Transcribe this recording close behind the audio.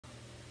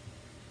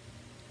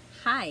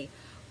Hi,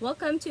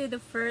 welcome to the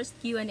first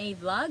Q&A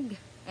vlog,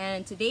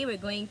 and today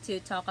we're going to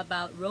talk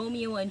about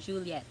Romeo and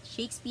Juliet,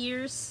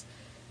 Shakespeare's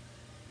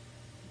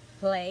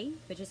play,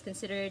 which is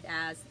considered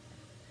as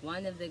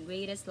one of the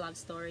greatest love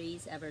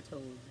stories ever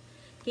told.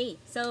 Okay,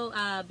 so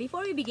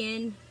before we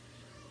begin,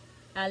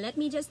 let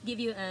me just give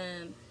you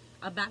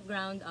a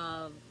background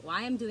of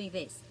why I'm doing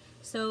this.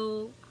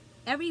 So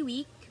every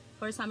week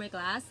for summer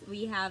class,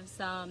 we have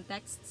some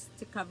texts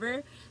to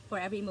cover for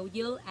every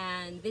module,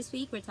 and this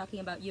week we're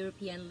talking about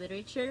European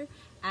literature.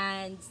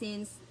 And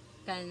since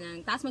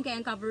kanang taas man kay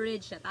ang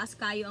coverage, taas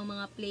kayo ang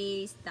mga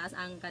plays, taas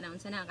ang kanang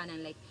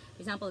like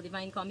for example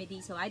Divine Comedy.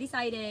 So I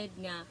decided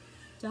nga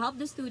to help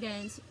the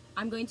students,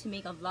 I'm going to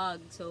make a vlog.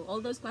 So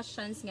all those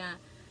questions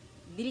nga,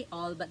 dili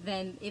all, but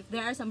then if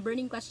there are some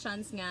burning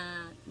questions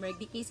nga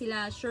di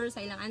sila sure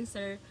sa ilang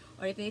answer,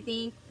 or if they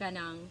think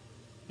kanang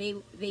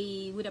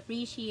they would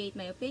appreciate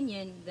my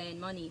opinion,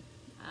 then money,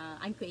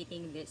 I'm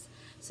creating this.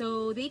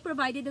 So they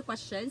provided the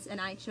questions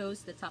and I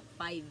chose the top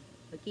 5,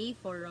 okay,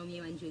 for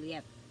Romeo and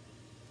Juliet.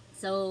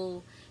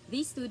 So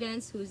these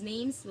students whose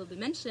names will be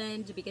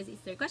mentioned because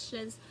it's their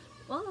questions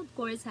will of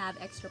course have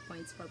extra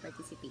points for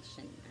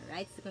participation.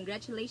 Alright, so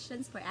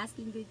congratulations for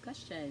asking good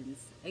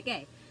questions.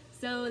 Okay,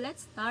 so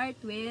let's start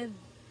with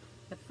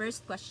the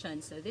first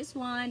question. So this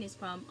one is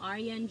from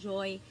Aryan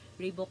Joy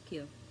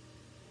Ribokyo.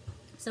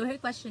 So her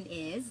question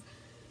is,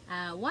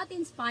 what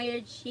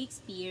inspired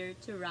Shakespeare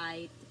to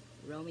write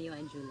Romeo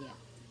and Juliet?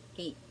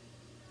 Okay,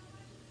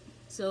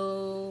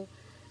 so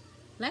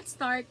let's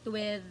start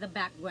with the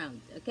background.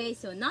 Okay,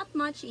 so not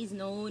much is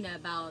known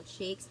about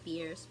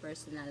Shakespeare's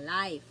personal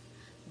life,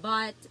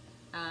 but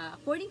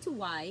according to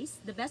Weis,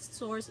 the best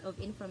source of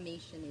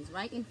information is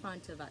right in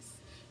front of us,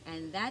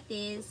 and that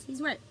is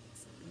his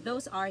works.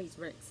 Those are his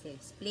works,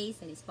 his plays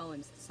and his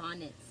poems,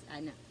 sonnets.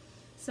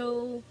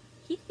 So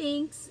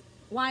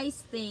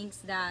Weis thinks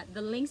that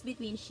the links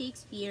between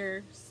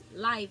Shakespeare's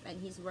life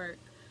and his work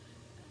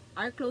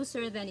are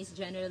closer than is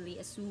generally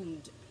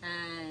assumed,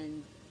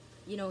 and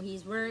you know,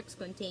 his works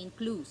contain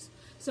clues.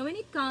 So when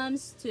it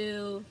comes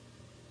to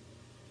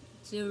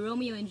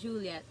Romeo and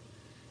Juliet,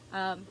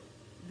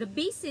 the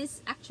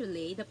basis,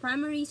 actually, the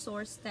primary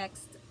source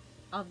text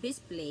of this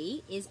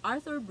play is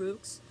Arthur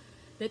Brooks'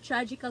 The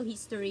Tragical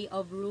History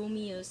of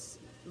Romeo's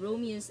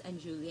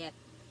and Juliet.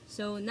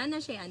 So nana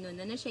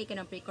siya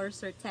kanang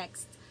precursor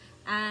text,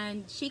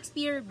 and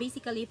Shakespeare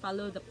basically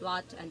followed the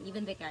plot and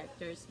even the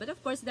characters. But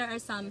of course, there are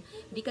some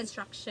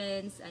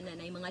deconstructions and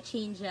mga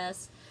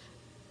changes.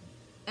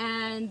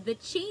 And the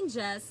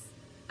changes,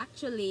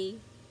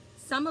 actually,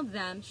 some of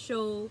them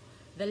show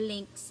the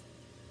links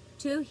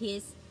to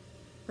his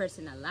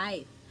personal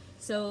life.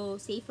 So,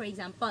 say for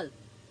example,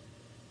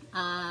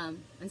 The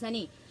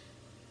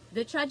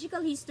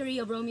Tragical History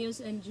of Romeo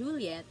and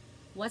Juliet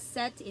was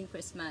set in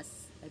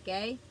Christmas,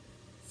 okay?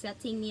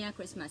 Setting niya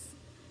Christmas.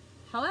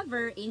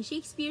 However, in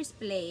Shakespeare's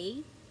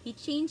play, he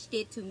changed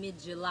it to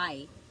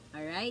mid-July,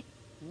 alright?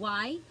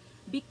 Why?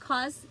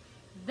 Because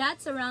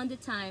that's around the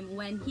time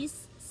when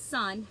his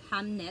son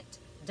Hamnet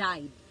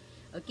died.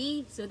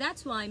 Okay, so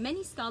that's why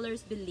many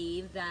scholars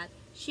believe that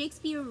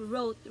Shakespeare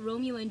wrote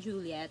Romeo and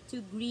Juliet to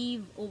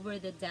grieve over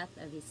the death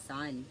of his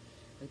son.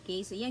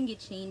 Okay, so yan get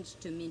changed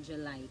to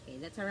mid-July. Okay,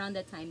 that's around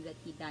the time that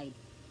he died.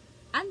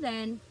 And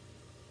then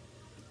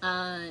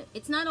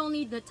it's not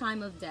only the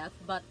time of death,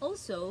 but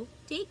also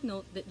take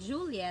note that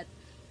Juliet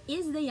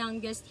is the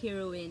youngest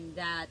heroine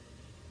that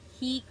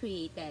he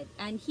created,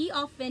 and he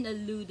often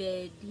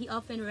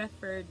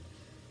referred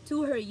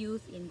to her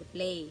youth in the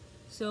play.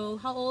 So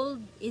how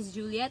old is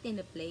Juliet in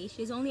the play?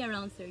 She's only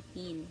around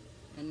 13.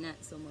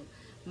 So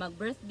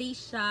mag-birthday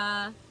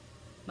siya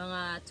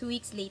mga 2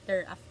 weeks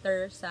later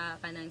after sa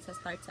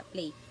start sa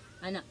play.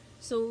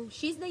 So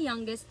she's the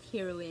youngest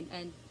heroine,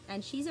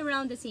 and she's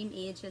around the same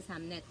age as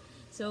Hamnet.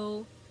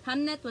 So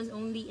Hamnet was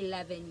only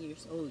 11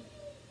 years old.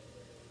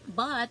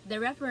 But the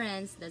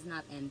reference does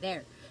not end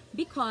there,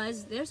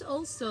 because there's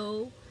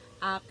also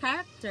a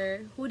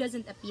character who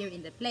doesn't appear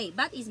in the play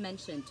but is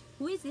mentioned.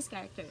 Who is this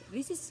character?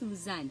 This is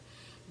Susan,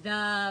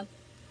 the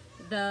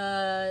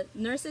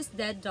nurse's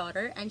dead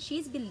daughter, and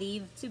she's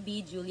believed to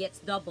be Juliet's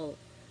double.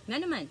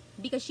 Nga naman,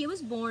 because she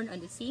was born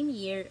on the same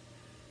year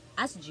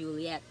as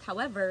Juliet.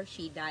 However,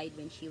 she died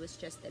when she was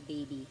just a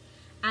baby.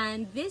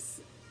 And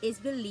this is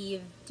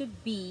believed to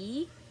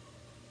be,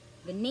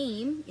 the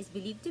name is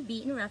believed to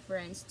be in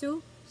reference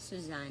to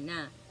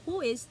Susanna,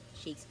 who is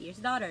Shakespeare's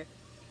daughter.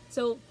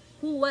 So,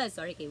 who was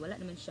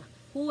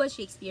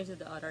Shakespeare's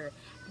daughter?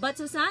 But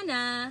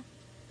Susanna,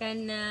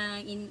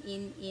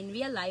 in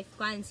real life,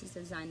 si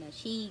Susanna,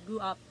 she grew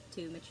up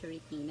to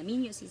maturity.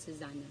 Naminyo si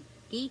Susanna.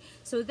 Okay?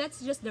 So,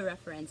 that's just the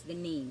reference, the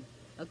name.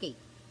 Okay.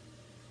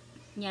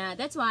 Yeah,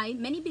 that's why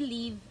many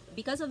believe,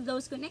 because of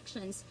those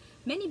connections,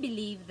 many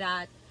believe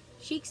that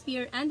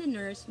Shakespeare and the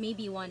nurse may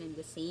be one and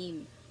the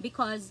same.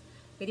 Because,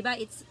 diba,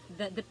 it's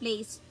the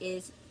place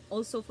is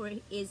also for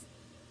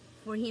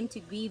him to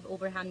grieve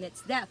over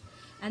Hamlet's death.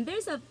 And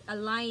there's a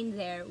line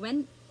there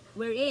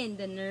wherein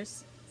the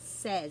nurse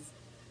says,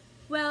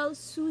 well,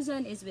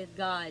 Susan is with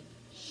God,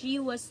 She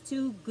was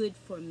too good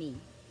for me.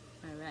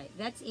 All right,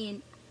 that's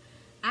in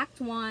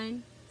Act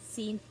 1,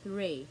 Scene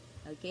 3.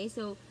 Okay,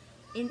 so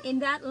in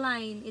that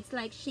line, it's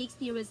like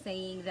Shakespeare was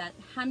saying that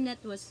Hamlet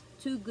was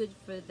too good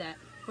for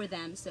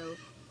them, so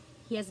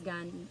he had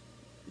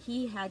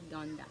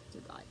gone back to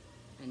God.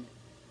 Ano.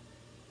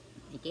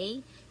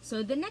 Okay,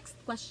 so the next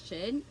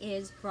question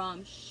is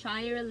from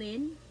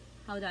Sherilyn.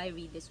 How do I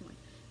read this one?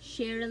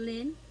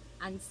 Sherilyn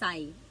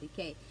Ansai.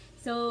 Okay,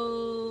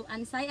 so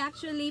Ansai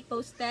actually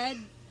posted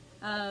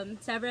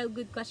several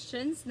good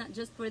questions, not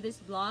just for this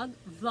vlog,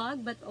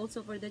 but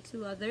also for the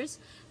 2 others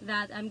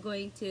that I'm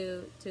going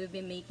to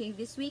be making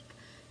this week.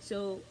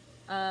 So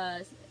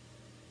I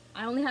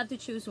only have to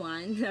choose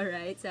one.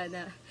 Alright,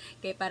 sana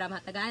kay para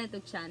matagaan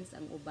itong chance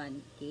ang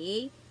uban.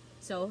 Okay,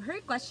 so her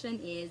question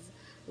is,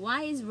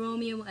 why is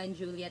Romeo and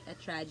Juliet a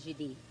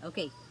tragedy?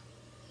 Okay,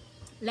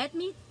 let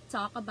me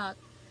talk about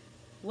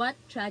what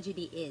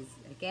tragedy is.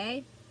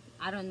 Okay,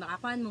 aron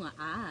makakuan mo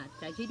nga,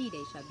 tragedy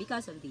day siya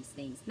because of these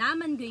things.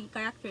 Naman yung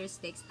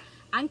characteristics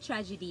ang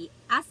tragedy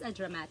as a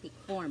dramatic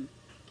form.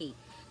 Okay,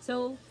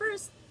 so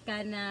first,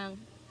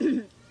 kanang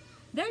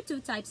there are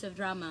 2 types of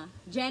drama,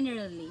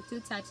 generally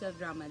 2 types of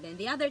drama. Then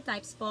the other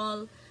types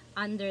fall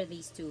under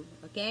these 2,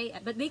 okay?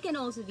 But they can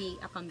also be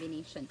a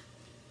combination.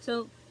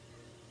 So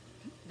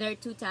there are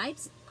 2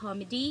 types,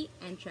 comedy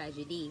and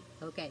tragedy.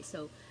 Okay,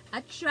 so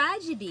a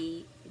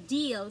tragedy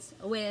deals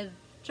with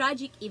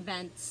tragic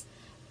events,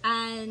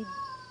 and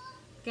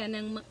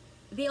kanang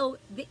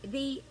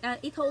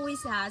it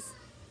always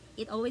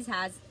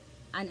has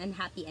an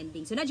unhappy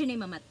ending. So, na dyan ay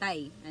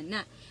mamatay.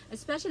 Ana.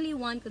 Especially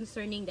one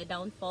concerning the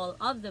downfall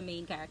of the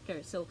main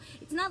character. So,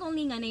 it's not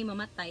only nga na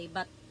mamatay,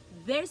 but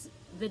there's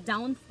the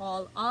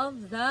downfall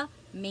of the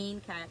main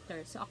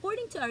character. So,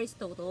 according to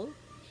Aristotle,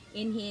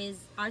 in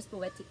his Ars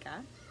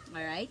Poetica,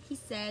 alright, he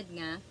said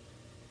nga,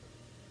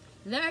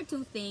 there are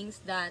 2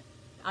 things that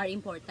are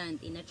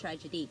important in a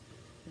tragedy.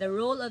 The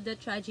role of the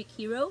tragic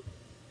hero,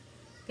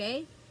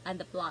 okay, and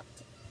the plot.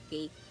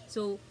 Okay,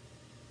 so,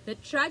 the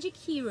tragic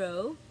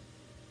hero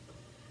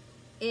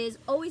is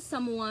always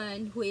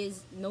someone who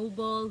is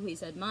noble, who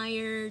is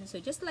admired. So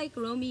just like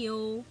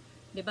Romeo,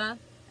 diba?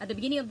 At the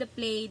beginning of the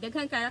play,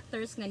 daghang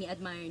characters nga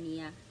ni-admire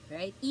niya,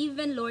 right?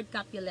 Even Lord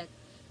Capulet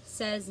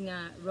says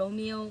nga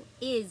Romeo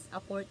is a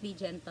courtly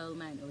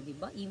gentleman, o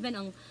diba?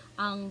 Even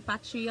ang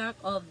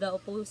patriarch of the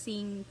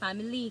opposing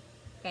family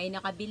kay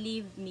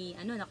nakabilib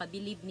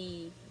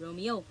ni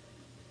Romeo.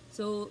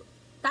 So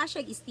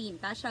tasyag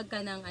esteem, tasyag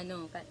ka ng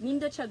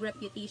nindot siya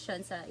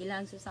reputation sa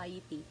ilang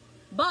society.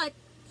 But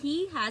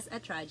he has a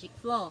tragic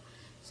flaw.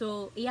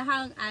 So,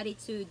 iyahang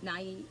attitude na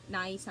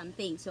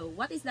something. So,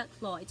 what is that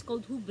flaw? It's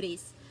called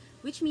hubris,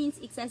 which means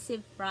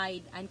excessive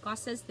pride and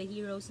causes the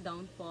hero's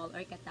downfall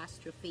or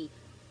catastrophe.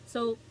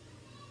 So,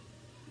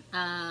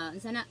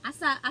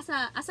 asa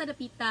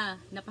dapita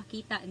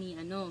napakita ni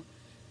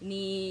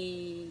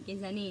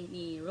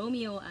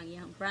Romeo ang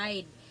iyang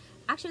pride.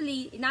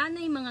 Actually,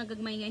 nanay mga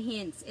gagmay nga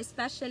hints,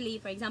 especially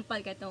for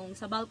example katong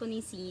sa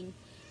balcony scene,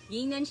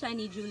 gingnan siya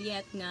ni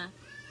Juliet nga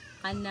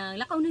kanang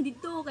lakaw na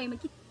dito kay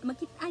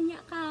magkitaan niya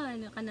ka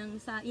kanang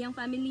sa iyang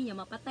family niya,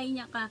 mapatay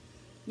niya ka.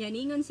 Yan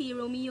ingon si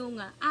Romeo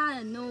nga,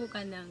 no,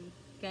 kanang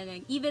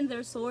even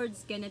their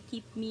swords cannot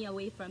keep me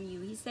away from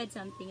you. He said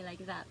something like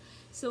that.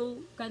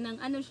 So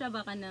kanang siya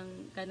ba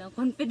kanang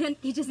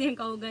confident kay siya siyang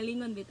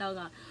kaugalingon bitaw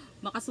nga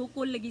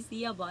makasukol lagi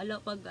siya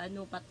bala pag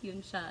patyon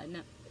siya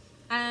na.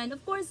 And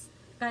of course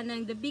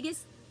kanang the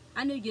biggest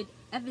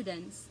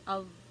evidence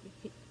of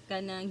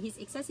kanang his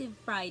excessive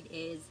pride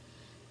is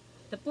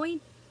the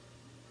point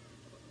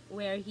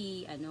where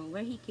he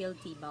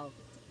killed Tybalt,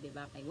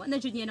 diba? Kay wa na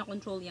jud niya na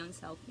control yang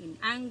self in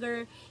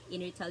anger,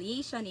 in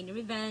retaliation, in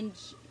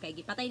revenge. Kay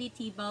gipatay ni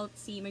Tybalt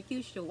si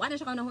Mercutio. Wa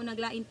na siya kanang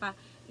naglain pa.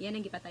 Yan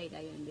ang gipatay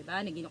dayon, diba?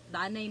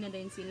 Naginokdanay na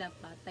dayon sila,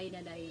 patay na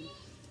dayon.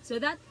 So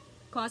that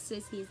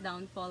causes his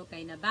downfall,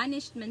 kay na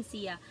banished man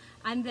siya.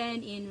 And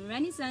then in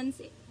Renaissance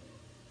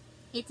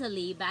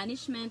Italy,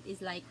 banishment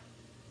is like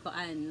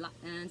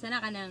sana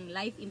kanang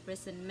life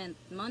imprisonment.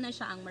 Mao na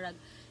siya ang marag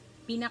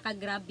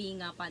pinakagrabe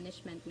nga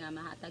punishment nga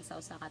mahatag sa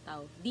usa ka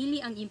tawo.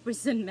 Dili ang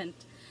imprisonment.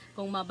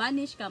 Kung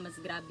mabanish ka, mas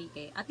grabe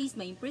kay. At least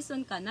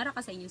ma-imprison ka, nara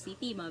ka sa inyong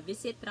city,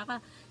 ma-visit ra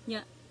ka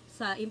nya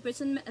sa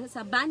imprisonment,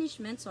 sa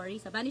banishment,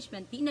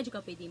 di na jud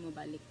ka pwede mo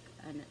balik.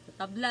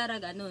 Sa tabla ra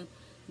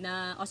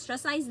na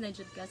ostracize na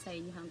jud ka sa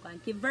inyong kuan.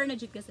 Kiver na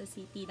jud ka sa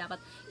city.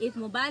 Dapat if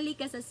mo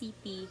balik ka sa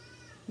city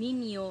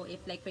ninyo,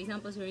 if like for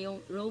example si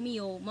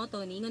Romeo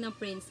moto ningon ng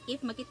prince,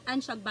 if makit-an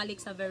siya balik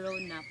sa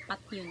Verona,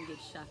 patyon gid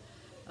siya.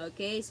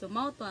 Okay, so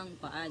mao to ang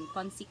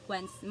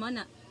consequence mo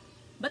na.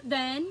 But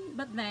then,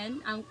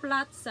 ang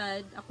plot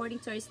said,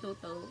 according to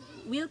Aristotle,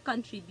 will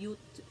contribute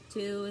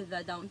to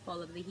the downfall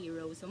of the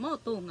hero. So mao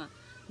to nga,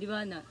 di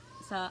ba na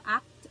sa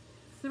Act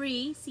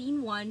 3,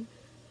 Scene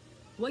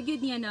 1, wag yun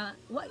niya na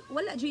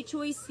wala jud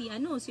choice si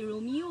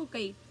Romeo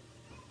kay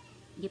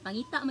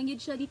gipangita man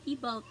yun siya di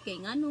Tybalt kay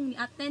nganong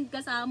ni-attend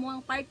ka sa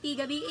among party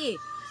gabi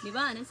di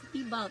ba nang si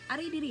Tybalt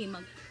ari diri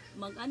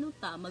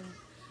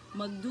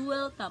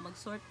mag-duel ta, mag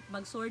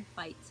sword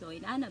fight. So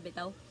inana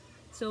bitaw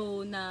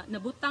So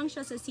nabutang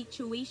siya sa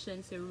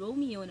situation, si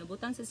Romeo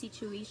nabutang sa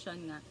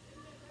situation nga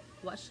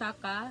wa siya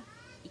ka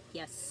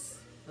ikyas.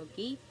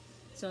 Okay?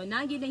 So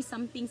nagi na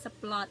something sa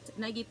plot,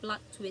 nagi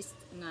plot twist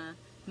nga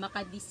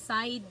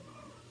maka-decide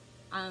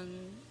ang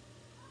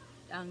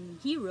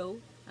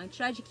hero, ang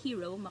tragic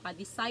hero,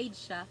 maka-decide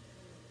siya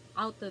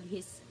out of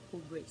his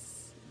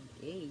hubris.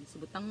 Okay, so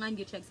butangan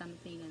gyud siya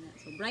something na.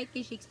 So bright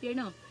kay Shakespeare,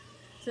 no?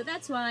 So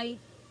that's why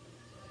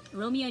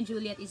Romeo and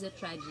Juliet is a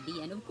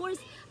tragedy. And of course,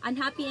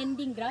 unhappy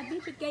ending. Grabe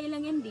siya kayo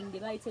lang ending,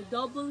 di ba? It's a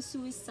double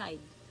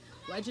suicide.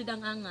 Wajud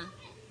ang anga.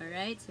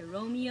 Alright, so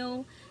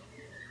Romeo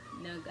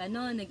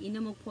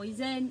nag-inom og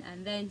poison,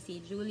 and then si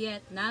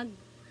Juliet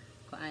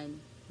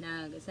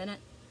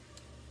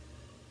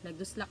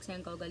nagduslak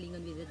siyang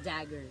kaugalingon with a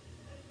dagger.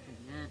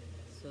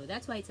 So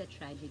that's why it's a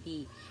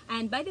tragedy.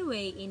 And by the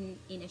way, in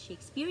a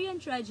Shakespearean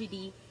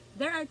tragedy,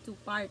 there are two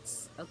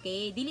parts.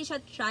 Okay? Dili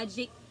siya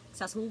tragic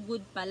sa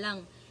sugod pa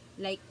lang.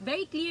 Like,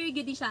 very clear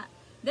gudi siya.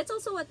 That's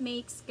also what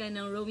makes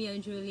kanang Romeo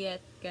and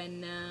Juliet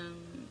kanang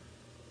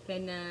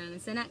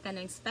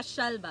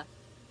special ba.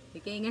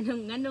 Okay,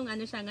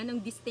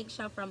 nganong distinct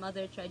siya from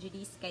other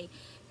tragedies kay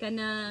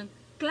kanang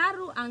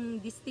klaro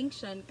ang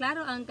distinction,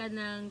 klaro ang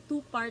kanang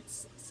two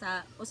parts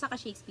sa usa ka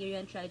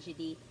Shakespearean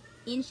tragedy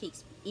in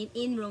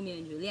Romeo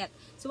and Juliet.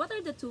 So what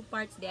are the two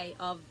parts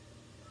of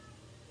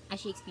a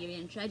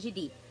Shakespearean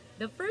tragedy?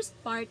 The first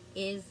part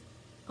is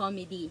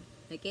comedy.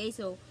 Okay,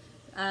 so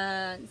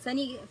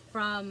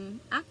from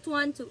Act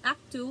 1 to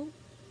Act 2,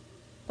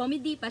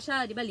 comedy pa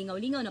siya, di ba?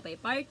 Lingaw-lingaw na pa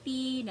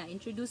party,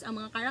 na-introduce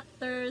ang mga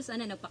characters,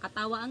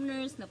 nagpakatawa ang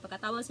nurse,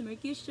 nagpakatawa si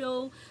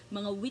Mercutio,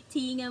 mga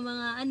witty nga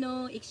mga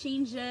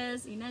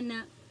exchanges,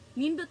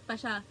 nindot pa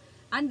siya.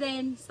 And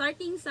then,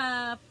 starting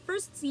sa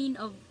first scene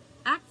of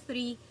Act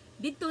 3,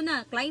 dito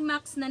na,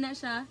 climax na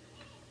siya,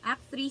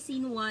 Act 3,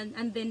 Scene 1,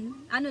 and then,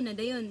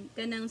 dayon,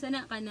 kanang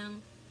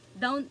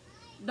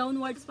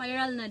downward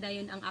spiral na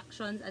dayon ang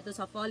actions ato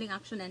sa falling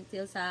action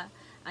until sa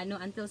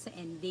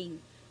ending.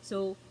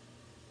 So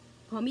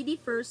comedy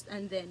first,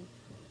 and then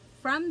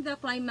from the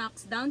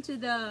climax down to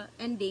the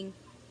ending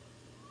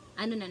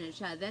na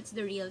siya, that's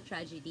the real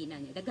tragedy na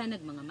niya. Daghan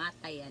mga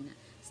matay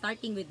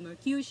starting with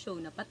Mercutio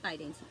napatay,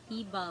 then si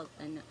Tybalt,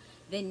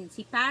 then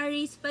si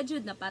Paris pa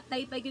jud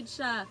napatay pa jud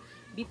siya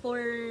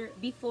before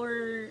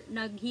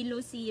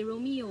naghilo si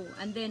Romeo,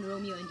 and then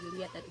Romeo and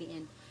Juliet at the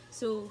end.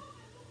 So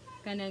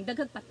kanang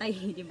daghang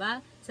patay, di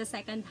ba? Sa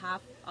second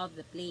half of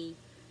the play.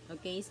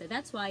 Okay, so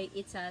that's why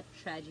it's a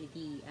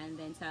tragedy. And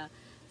then sa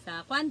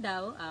kwan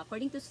daw,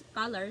 according to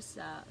scholars,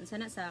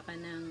 unsa na sa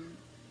kanang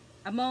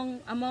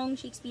among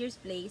Shakespeare's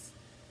plays,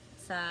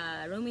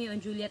 sa Romeo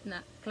and Juliet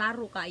na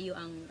klaro kayo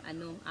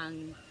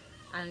ang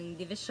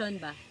division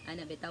ba?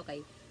 Bitaw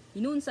kay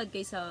hinunsad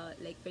kay sa,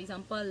 like for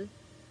example,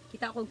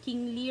 kita ko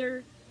King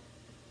Lear,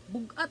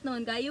 bugat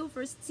naman kayo,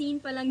 first scene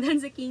pa lang dan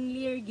sa King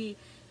Lear,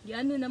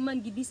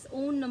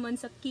 gidisown naman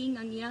sa king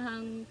ang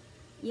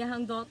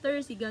iyahang daughter,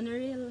 si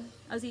Goneril.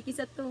 Si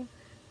kisa to.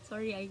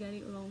 Sorry, I got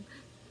it wrong.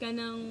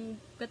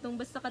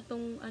 Basta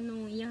katong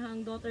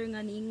iyahang daughter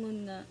nga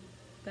niingon nga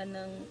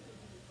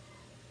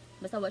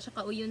basta wa siya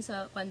kauyon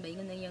sa kwan ba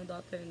ingon ng iyang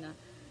daughter nga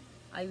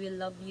I will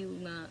love you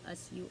nga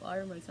as you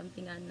are, or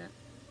something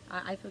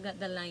I forgot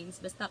the lines.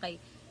 Basta kay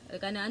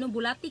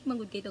bulatik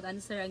mangud kay tog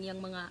answer ang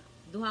iyang mga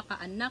duha ka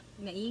anak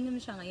nga ingon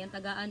siya nga iyang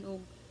tagaan og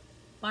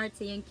part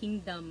sa iyang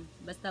kingdom,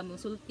 basta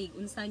musultig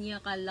unsa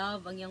niya ka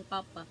love ang iyang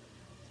papa.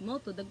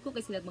 Mo to dagko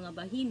kay sila mga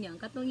bahin niya. Ang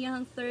katong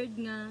iyang third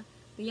nga,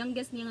 the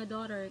youngest niya nga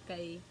daughter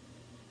kay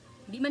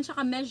di man siya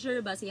ka measure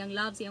ba sa iyang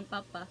love sa iyang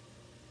papa.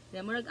 Kaya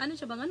murag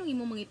siya ba anong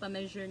imo mga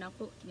ipa-measure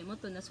nako? Nya mo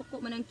to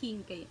nasuko man ang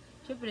king kay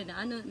syempre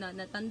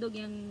natandog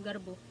yang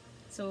garbo.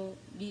 So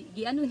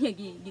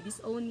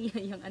gi-disown niya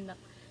yung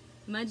anak.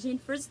 Imagine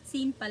first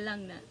scene pa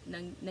lang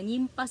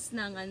nangimpas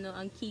ng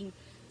ang king.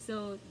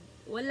 So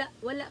wala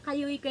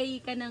kayoy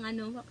kayoy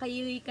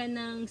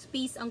kanang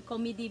space ang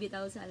comedy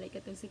bitaw sa like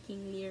katong sa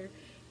King Lear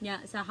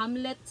nya. Sa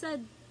Hamlet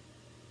sad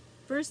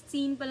first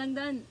scene pa lang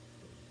dan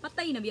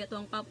patay na biya to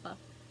ang papa.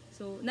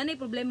 So nanay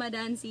problema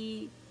dan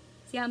si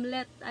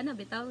Hamlet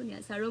bitaw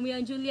niya. Sa Romeo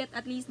and Juliet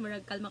at least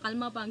marag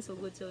kalma-kalma pa ang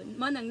sugod. So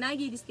man ang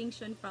nagi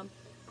distinction from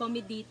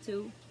comedy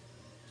to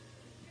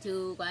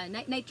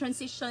night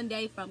transition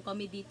day from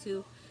comedy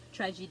to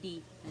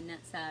tragedy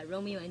sa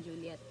Romeo and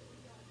Juliet.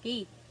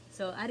 Okay.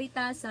 So,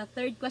 arita sa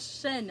third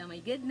question. Oh my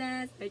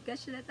goodness. Third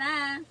question na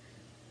ta.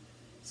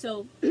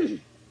 So,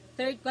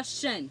 third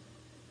question.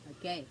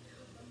 Okay.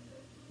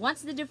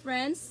 What's the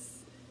difference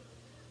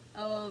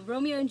of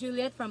Romeo and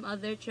Juliet from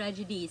other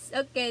tragedies?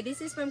 Okay, this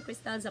is from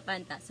Crystal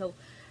Zapanta. So,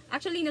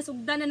 actually,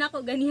 nasugdan na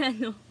nako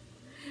ganihan, no?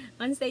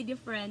 Unsay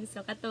difference.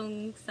 So,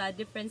 katong sa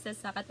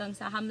differences sa katong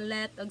sa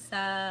Hamlet o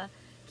sa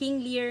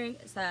King Lear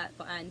sa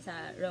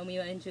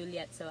Romeo and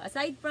Juliet. So,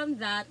 aside from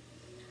that,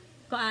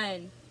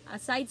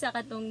 aside sa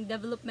katong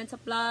development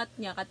sa plot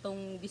niya,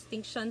 katong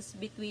distinctions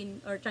between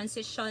or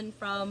transition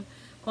from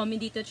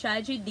comedy to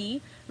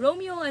tragedy,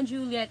 Romeo and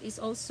Juliet is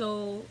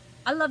also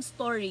a love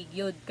story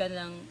gyud,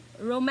 kanang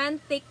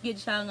romantic gyud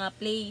siya nga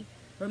play,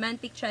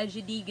 romantic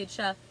tragedy gyud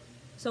siya.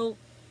 So,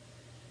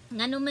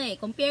 ngano may,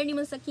 compare ni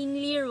mo sa King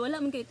Lear, wala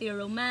man kayo ito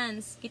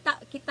romance.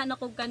 Kita na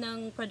ko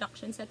kanang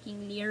production sa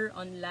King Lear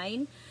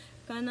online.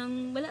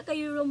 Kanang, wala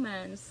kayo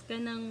romance.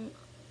 Kanang,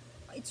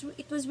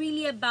 it was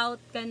really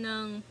about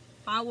kanang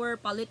power,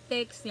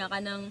 politics, nga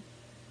kanang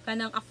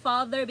a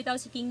father, bitaw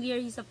si King Lear,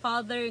 he's a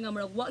father, nga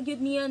marag, wa gyud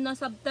niya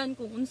nasabtan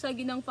kung unsa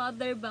ginang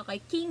father ba, kay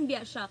king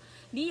biya siya.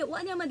 Wa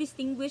niya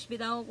ma-distinguish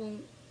bitaw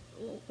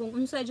kung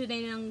unsa jud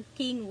ng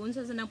king,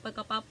 unsa sa nang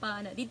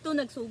pagkapapa, na dito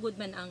nagsugod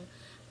man ang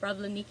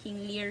problem ni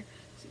King Lear.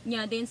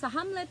 Nya din sa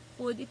Hamlet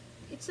po,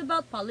 it's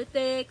about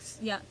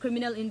politics,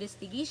 criminal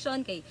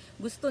investigation, kay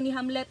gusto ni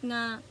Hamlet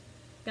nga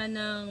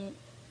kanang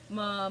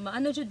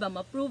maano jud ba,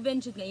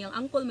 ma-proven jud nga iyang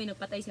uncle may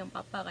nagpatay siyang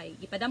papa, kay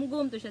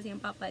gipadamgom to siya siyang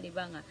papa, di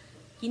ba nga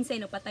kinsay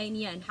nagpatay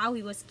niya and how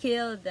he was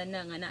killed, nga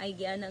naay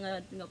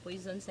giana nga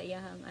poison sa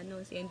iyang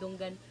sa iyang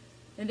dunggan.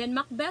 And then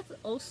Macbeth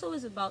also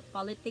is about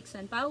politics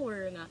and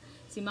power, nga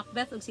si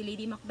Macbeth ug si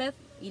Lady Macbeth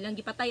ilang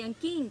gipatay ang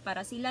king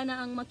para sila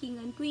na ang king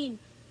and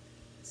queen.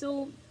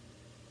 So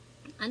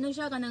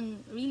siya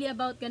kanang really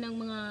about kanang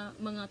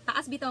mga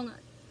taas bitaw nga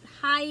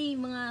high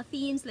mga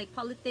themes like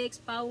politics,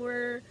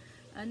 power,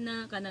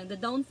 kanang the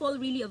downfall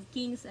really of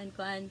kings and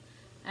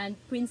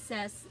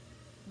princess.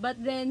 But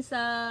then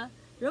sa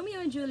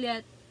Romeo and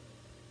Juliet,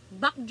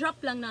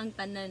 backdrop lang na ang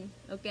tanan,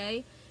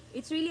 okay?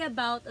 It's really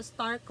about a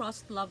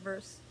star-crossed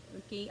lovers,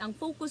 okay? Ang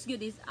focus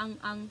gyud is ang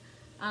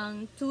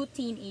two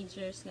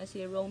teenagers nga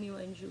si Romeo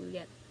and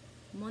Juliet.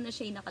 Mo na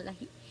siya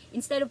nakalahi.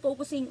 Instead of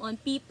focusing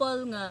on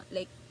people nga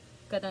like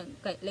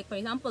for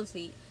example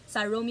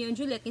sa Romeo and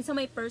Juliet, kinsa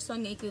may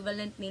person nga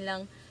equivalent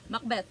nilang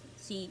Macbeth,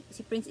 si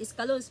Prince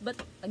Iscalus, but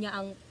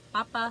ang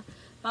papa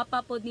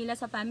pod nila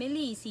sa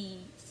family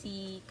si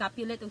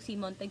Capulet ug si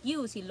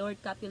Montague, si Lord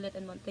Capulet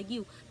and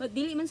Montague. But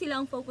dili man sila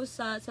ang focus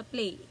sa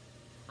play.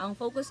 Ang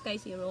focus kay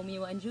si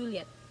Romeo and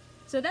Juliet.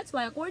 So that's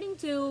why according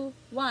to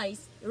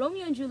Weis,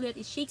 Romeo and Juliet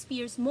is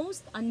Shakespeare's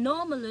most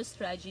anomalous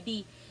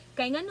tragedy.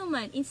 Kay ngano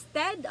man,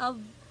 instead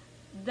of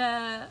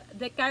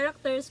the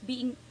characters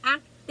being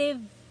active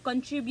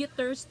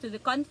contributors to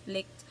the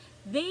conflict,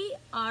 they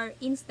are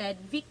instead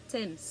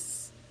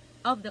victims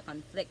of the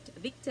conflict,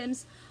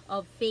 victims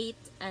of fate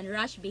and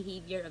rash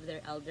behavior of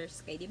their elders.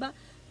 Kay di ba?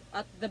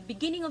 At the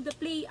beginning of the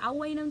play,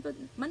 away nang to,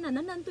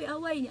 mananan to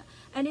away niya.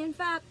 And in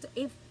fact,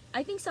 if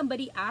I think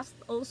somebody asked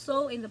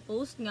also in the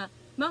post nga,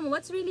 Ma'am,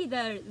 what's really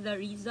the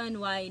reason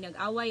why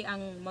nag-away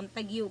ang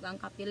Montague ug ang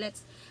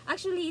Capulets?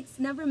 Actually, it's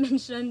never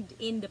mentioned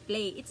in the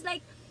play. It's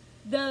like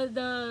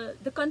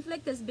the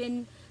conflict has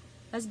been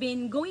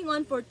going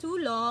on for too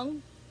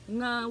long,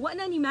 nga wa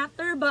na ni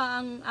matter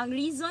ba ang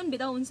reason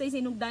bitaw unsay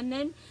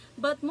sinugdanan,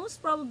 but most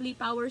probably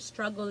power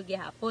struggle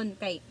gihapon.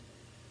 Kay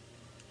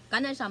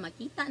kana siya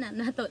makita na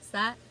nato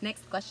sa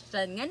next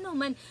question ngano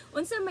man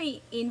unsa may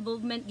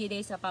involvement gid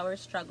sa power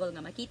struggle nga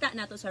makita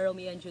nato sa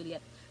Romeo and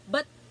Juliet,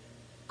 but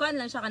kan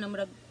lang siya kanang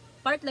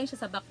part lang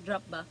siya sa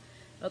backdrop ba.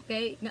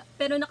 Okay?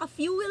 Pero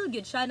naka-fuel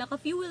gid siya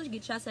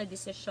sa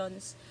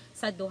decisions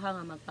sa duha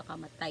nga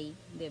magpakamatay,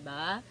 di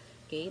ba?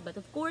 Okay? But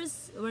of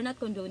course, we're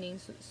not condoning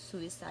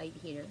suicide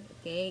here.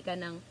 Okay?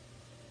 Kanang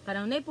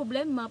nay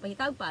problema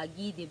pahitag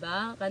pagi, di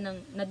ba?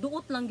 Kanang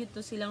naduot lang gid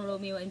to silang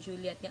Romeo and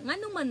Juliet.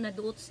 Ngano man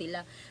naduot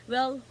sila?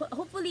 Well,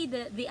 hopefully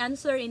the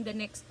answer in the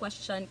next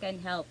question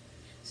can help.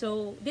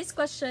 So, this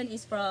question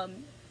is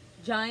from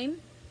Jaime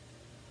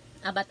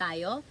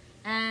Abatayo,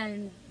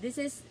 and this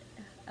is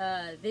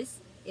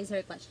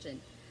her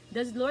question.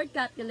 Does Lord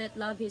Capulet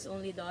love his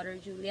only daughter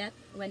Juliet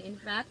when in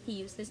fact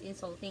he uses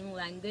insulting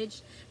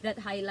language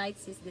that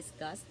highlights his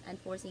disgust and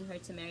forcing her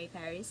to marry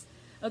Paris?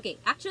 Okay,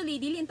 actually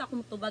dili ta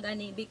ko mutubag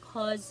ani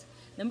because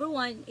number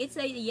one, it's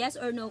a yes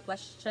or no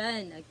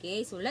question.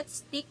 Okay, so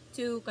let's stick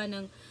to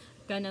kanang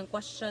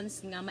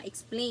questions nga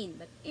ma-explain.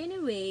 But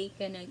anyway,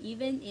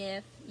 even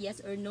if yes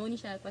or no ni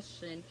siya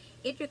question,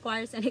 it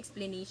requires an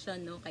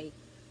explanation, no? Kay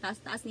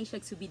taas ni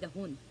siya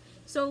subidahon.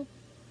 So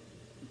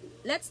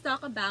let's talk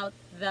about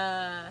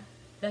the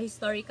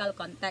historical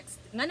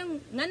context.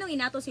 Nganong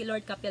inato si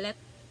Lord Capulet?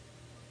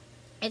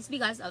 It's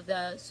because of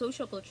the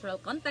socio-cultural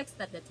context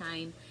at the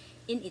time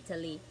in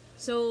Italy.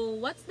 So,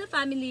 what's the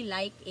family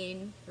like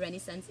in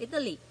Renaissance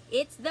Italy?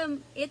 It's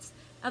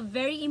a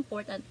very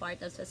important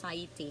part of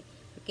society.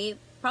 Okay,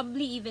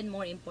 probably even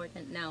more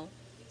important now.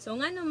 So,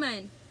 nga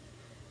naman,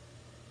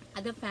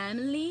 the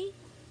family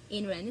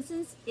in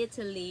Renaissance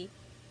Italy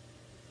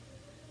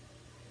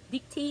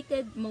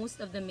dictated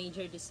most of the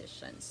major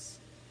decisions,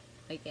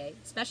 okay,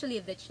 especially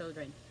of the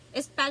children,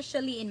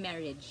 especially in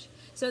marriage.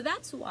 So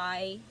that's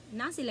why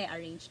na sila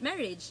arranged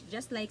marriage,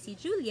 just like si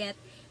Juliet,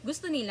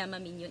 gusto nila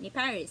maminyo ni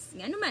Paris.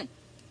 Nga naman,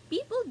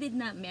 people did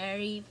not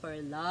marry for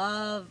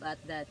love at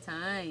that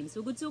time.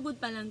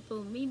 Sugod-sugod pa lang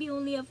to, maybe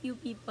only a few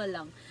people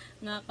lang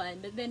nga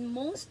kan. But then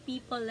most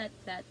people at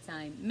that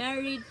time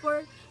married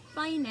for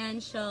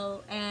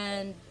financial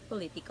and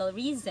political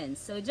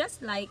reasons. So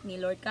just like ni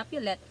Lord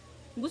Capulet,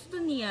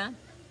 gusto niya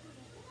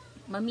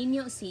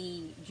maminyo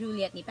si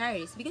Juliet ni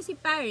Paris because si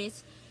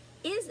Paris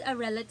is a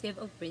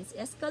relative of Prince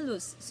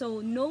Escalus.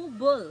 So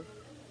noble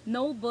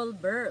noble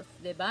birth,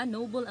 'di ba?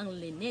 Noble ang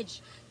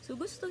lineage. So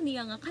gusto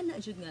niya nga kana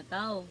jud nga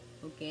tao.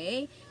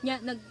 Okay? Nya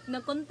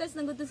nag-contest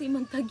na gusto si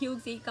Montague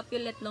si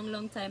Capulet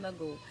long time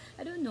ago.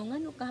 I don't know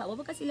ngano ka wa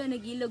ba ka sila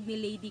nagilog ni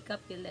Lady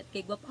Capulet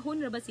kay gwapahon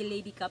ra ba si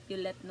Lady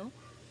Capulet, no?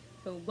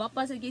 So,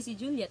 gwapa sa si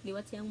Juliet,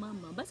 liwat siyang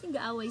mama. Basing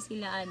gaaway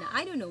sila, ana.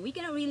 I don't know, we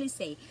cannot really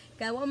say.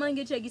 Kaya wa man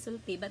gyud siya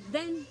gisulti. But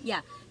then,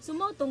 yeah.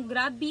 Sumo tong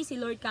grabe si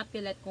Lord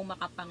Capulet kung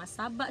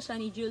makapangasaba siya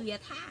ni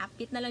Juliet.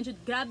 Hapit na lang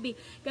jud grabe.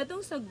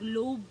 Katong sa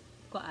Globe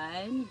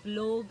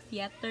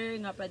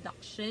Theater nga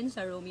production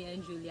sa Romeo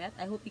and Juliet.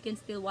 I hope you can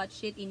still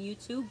watch it in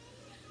YouTube.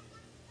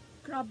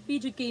 Grabe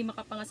jud kay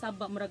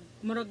makapangasaba.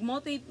 Murag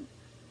mo to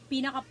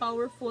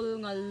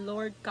pinaka-powerful nga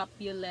Lord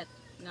Capulet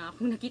nga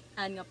akong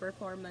nakitaan nga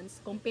performance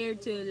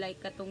compared to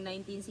like katong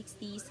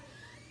 1960s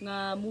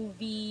nga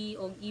movie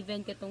o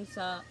even katong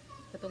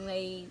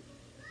ngay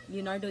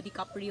Leonardo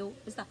DiCaprio.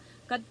 Basta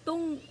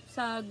katong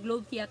sa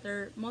Globe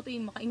Theater mo to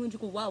yung makaingon jud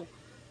ko, wow,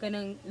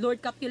 kanang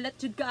Lord Capulet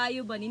jud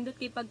kaayo ba nindot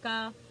kay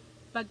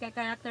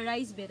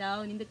pagka-characterize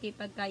bitaw, nindot kay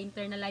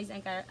pagka-internalize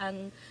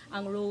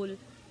ang role.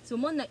 So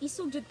mo na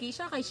isog jud kay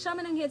siya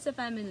man ang head sa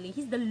family.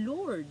 He's the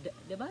Lord,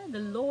 'di ba?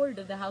 The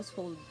Lord of the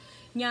household.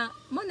 Nya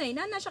mo na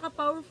inana siya ka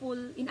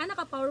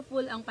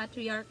powerful ang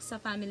patriarch sa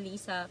family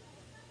sa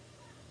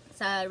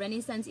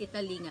Renaissance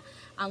Italy nga.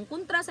 Ang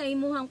kontra sa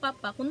imuhang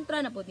papa,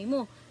 kontra na pud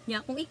nimo.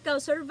 Nya kung ikaw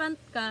servant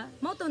ka,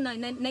 mo to na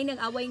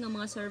nag-away nga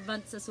mga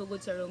servant sa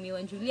sugod sa Romeo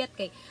and Juliet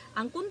kay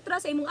ang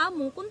kontra sa imong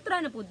amo, kontra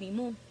na pud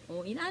nimo.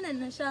 O inana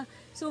na siya.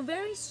 So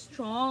very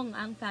strong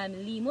ang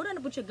family. Mura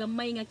na pud siya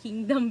gamay nga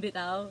kingdom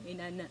bitaw,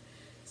 inana.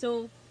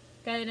 So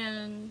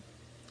kanang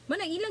mo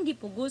na ilang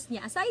gipugos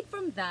niya. Aside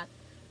from that,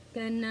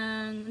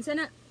 kanang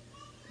sana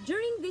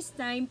during this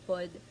time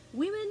pod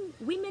women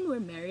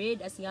were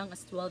married as young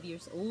as 12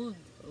 years old.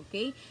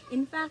 Okay,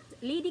 in fact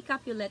Lady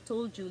Capulet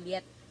told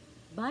Juliet,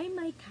 by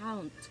my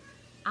count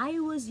I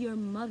was your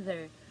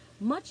mother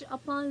much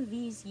upon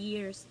these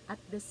years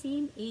at the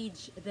same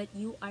age that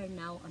you are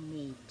now a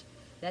maid.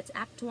 That's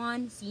Act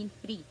 1 Scene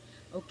 3.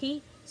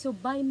 Okay, so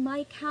by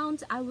my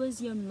count I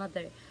was your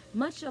mother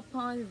much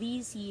upon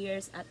these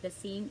years at the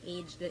same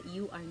age that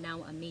you are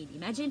now a maid.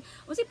 Imagine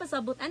o si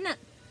pasabot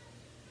anak,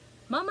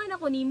 mama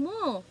na ko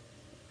nimo.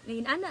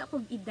 Ngayon, anak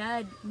akong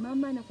edad,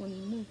 mama na ko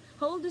nimo.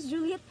 How old is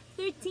Juliet?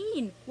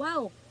 13.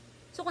 Wow.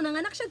 So, kung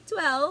nanganak siya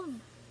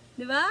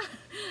 12, di ba?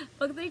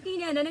 Pag 13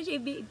 yan, na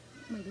siya baby.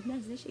 Oh my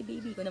goodness, na siya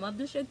baby. Kung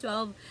namabdo siya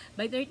 12,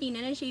 by 13,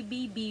 na siya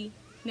baby.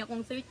 Nga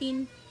kung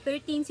 13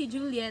 si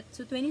Juliet,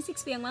 so 26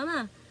 pa yung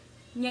mama.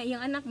 Nga,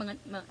 yung anak,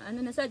 ano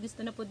na sa, gusto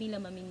na po nila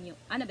maminyo.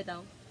 Ano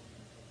bitaw?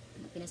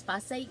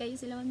 Pinaspasay kayo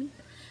sila mami.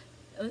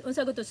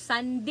 Unsa ko to,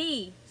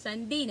 Sunday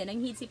na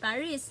nanghid si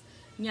Paris.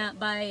 Nya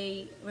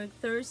by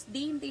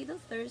Thursday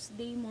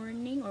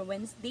morning or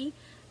Wednesday,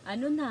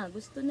 ano na,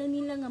 gusto na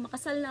nila nga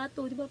makasal na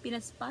ato, di ba?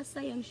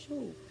 Pinaspasay ang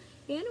show.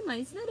 Kaya naman,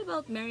 it's not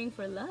about marrying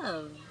for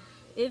love.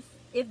 If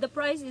the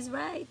price is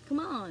right, come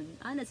on.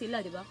 Ana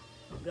sila, di ba?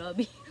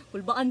 Grabe,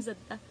 pulbaan sa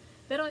ta.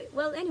 Pero,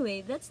 well,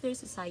 anyway, that's their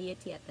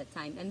society at that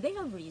time. And they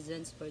have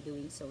reasons for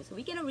doing so. So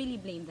we cannot really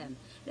blame them.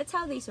 That's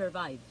how they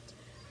survived.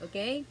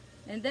 Okay?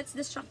 And that's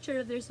the structure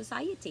of their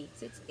society.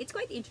 So it's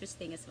quite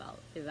interesting as well,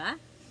 di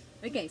ba?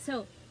 Okay,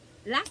 so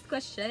last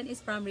question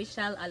is from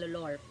Richelle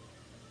Alolor.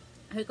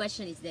 Her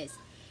question is this: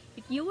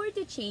 if you were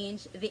to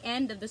change the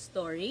end of the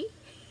story,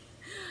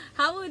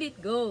 how would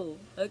it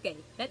go? Okay,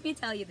 let me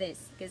tell you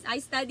this, because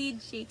I studied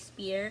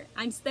Shakespeare.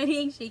 I'm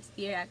studying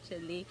Shakespeare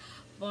actually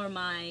for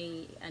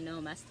my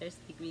master's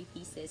degree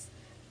thesis,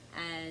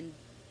 and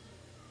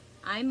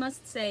I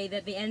must say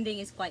that the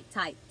ending is quite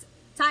tight.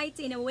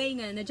 Tight in a way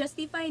nga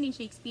na-justify ni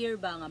Shakespeare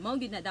ba nga mao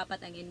gyud na dapat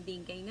ang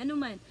ending kay ngano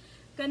man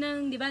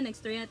kanang, di ba,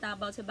 nag-story na ta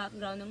about sa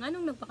background ng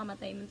anong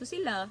nagpakamatay man to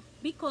sila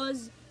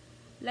because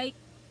like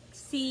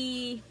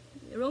si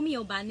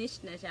Romeo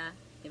banished na siya,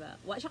 di ba?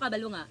 Wa siya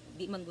kabalo nga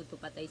di man gud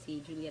to patay si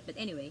Juliet, but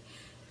anyway,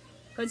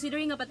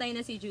 considering nga patay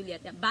na si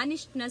Juliet,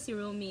 banished na si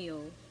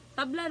Romeo,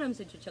 tabla ram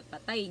sa siya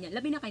patay niya,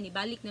 labi na kay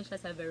nibalik na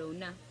siya sa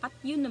Verona,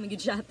 patyon naman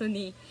gyud siya to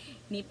ni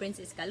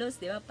Princess Carlos,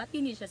 di ba?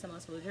 Patyon niya siya sa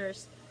mga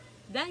soldiers.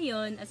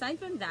 Dayon, aside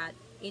from that,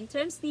 in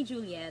terms ni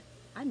Juliet,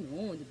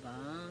 di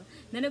ba?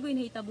 Nanagoy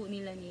nahitabo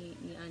nila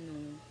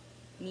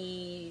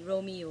ni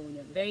Romeo.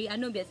 Very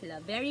ba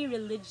sila? Very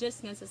religious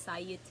nga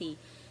society.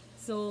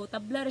 So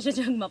tabla ra siya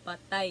diyang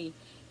mapatay.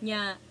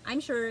 Nya,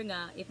 I'm sure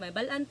nga if may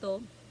balaan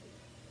to,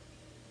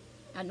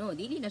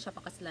 dili na siya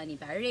pakasla ni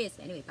Paris.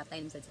 Anyway,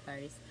 patay naman sa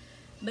Paris.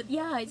 But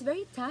yeah, it's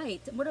very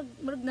tight.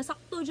 Murag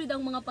nasakto jud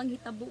ang mga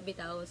panghitabo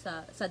bitaw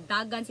sa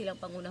dagan silang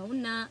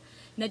pangunahuna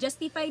na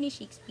justify ni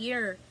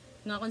Shakespeare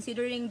nga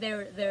considering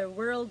their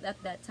world at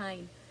that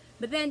time.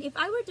 But then, if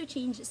I were to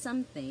change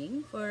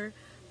something for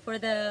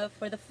the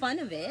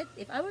fun of it,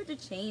 if I were to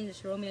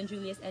change Romeo and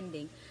Juliet's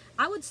ending,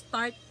 I would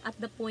start at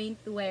the point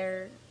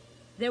where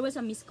there was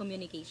a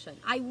miscommunication.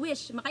 I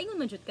wish,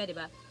 makaingon man jud ka, di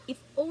ba? If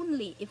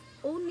only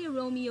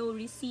Romeo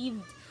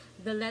received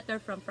the letter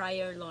from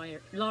Friar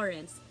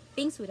Lawrence,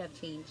 things would have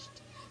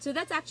changed. So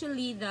that's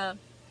actually the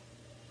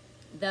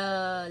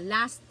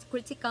last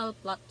critical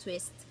plot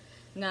twist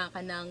nga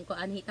kanang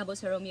kuan hitabo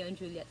sa Romeo and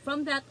Juliet.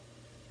 From that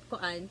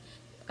kuan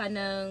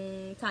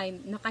kanang time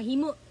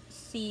nakahimo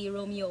si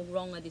Romeo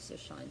wrong nga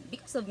decision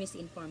because of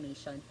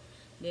misinformation,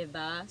 'di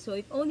ba? So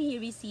if only he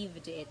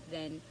received it,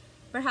 then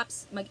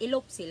perhaps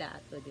mag-elope sila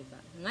ato, 'di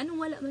ba? Nganong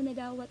wala man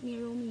nadawat ni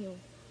Romeo?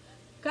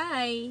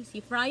 Kay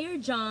si Friar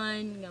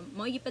John nga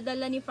mo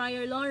gipadala ni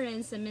Friar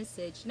Lawrence sa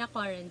message na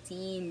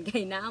quarantine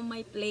kay naa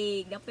may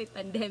plague, na may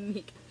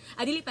pandemic.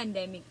 Dili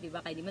pandemic, 'di ba?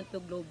 Kay di man to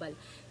global.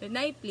 But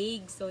na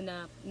plague, so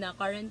na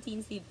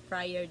quarantine si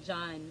Friar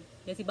John.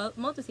 Kaya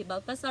mo to si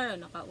Baltasar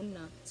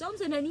nakauna. So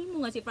unsa na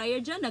nimo nga si Friar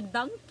John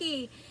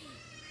nagdonkey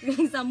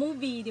sa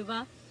movie, 'di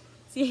ba?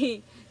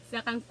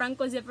 Sa kang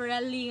Franco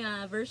Zeffirelli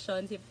nga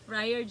version, si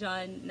Friar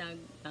John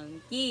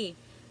nagdonkey.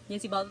 Yan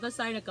si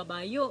Baltasar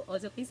nagkabayo.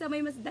 O so pisa may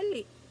mas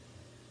dali.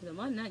 So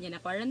mo na, yan na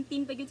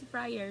quarantine pa gyud si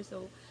Friar.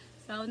 So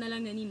sao na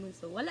lang na nimo.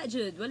 So wala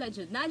jud.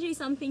 Na jud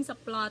something sa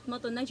plot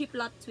mo to, na jud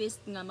plot twist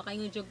nga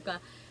makaingon jud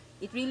ka.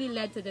 It really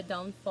led to the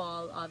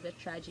downfall of the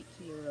tragic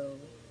hero.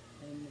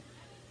 And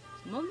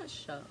mo na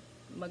siya.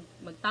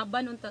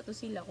 Magtaban unta to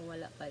sila kung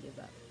wala pa, di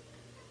ba?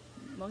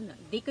 Mo na.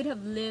 They could have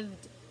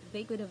lived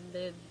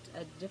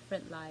a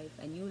different life,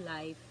 a new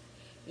life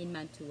in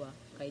Mantua.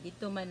 Okay,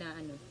 dito man na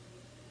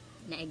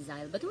na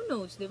exile. But who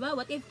knows, di ba?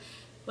 What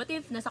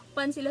if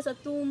nasakpan sila sa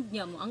tomb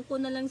niya mo? Angko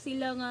na lang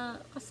sila nga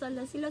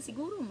kasala sila,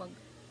 siguro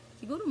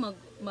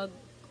mag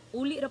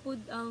uli ra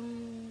pud ang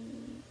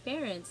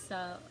parents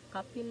sa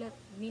Capulet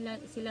nila,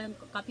 sila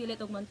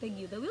Capulet og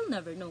Montague. They will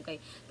never know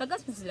kay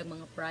tagas pa sila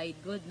mga pride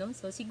good, no?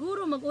 So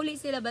siguro mag-uli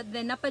sila, but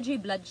then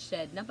napadyoy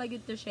bloodshed,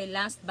 napagyud to siya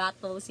last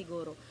battle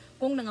siguro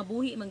kung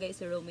nangabuhi man guys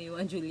si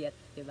Romeo and Juliet,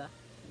 di ba?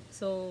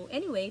 So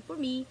anyway, for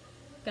me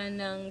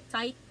kanang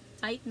tight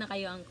na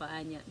kayo ang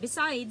kaanya.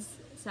 Besides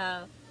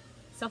sa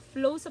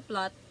flow sa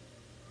plot,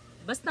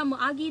 basta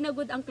moagi na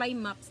good ang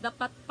climax,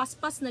 dapat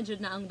paspas na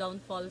jud na ang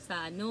downfall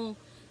sa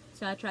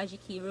sa tragic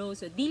hero.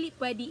 So dili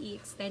pwede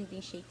i-extend ni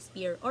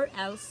Shakespeare or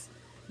else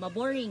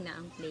maboring na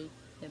ang play,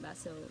 diba?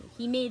 So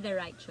he made the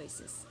right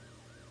choices.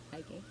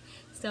 Okay,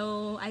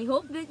 so I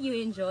hope that you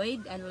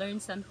enjoyed and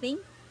learned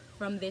something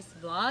from this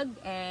vlog,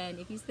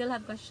 and if you still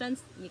have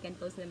questions, you can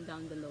post them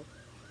down below.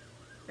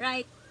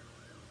 Right,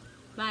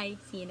 bye,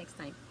 see you next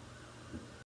time.